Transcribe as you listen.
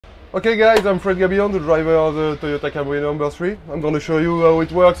Okay guys, I'm Frederic Gabillon, the driver of the Toyota Camry number 3. I'm going to show you how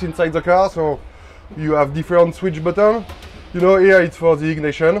it works inside the car. So you have different switch buttons. You know, here it's for the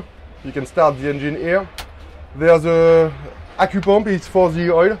ignition. You can start the engine here. There's a accu pump, it's for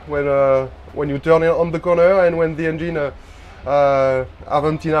the oil when you turn it on the corner and when the engine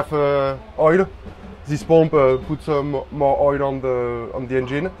haven't enough oil. This pump puts some more oil on the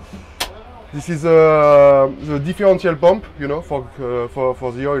engine. This is the differential pump, you know, for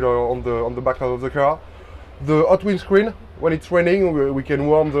the oil on the back of the car. The hot wheel screen, when it's raining, we can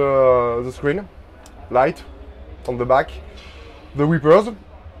warm the screen. Light on the back. The wipers.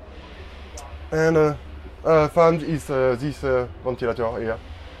 And fan is this ventilator here,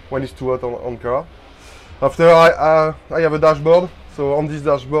 when it's too hot on car. After I have a dashboard. So on this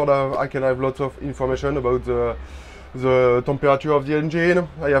dashboard I can have lots of information about the temperature of the engine.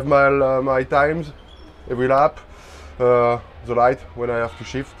 I have my times every lap, the light when I have to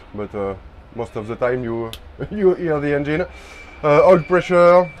shift, but most of the time you hear the engine. Oil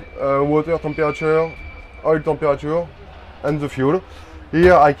pressure, water temperature, oil temperature, and the fuel.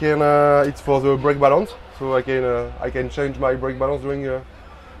 Here I can it's for the brake balance, so I can change my brake balance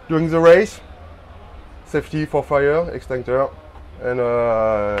during the race. Safety for fire extinguisher and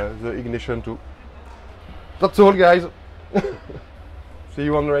the ignition too. That's all guys. See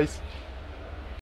you on the race.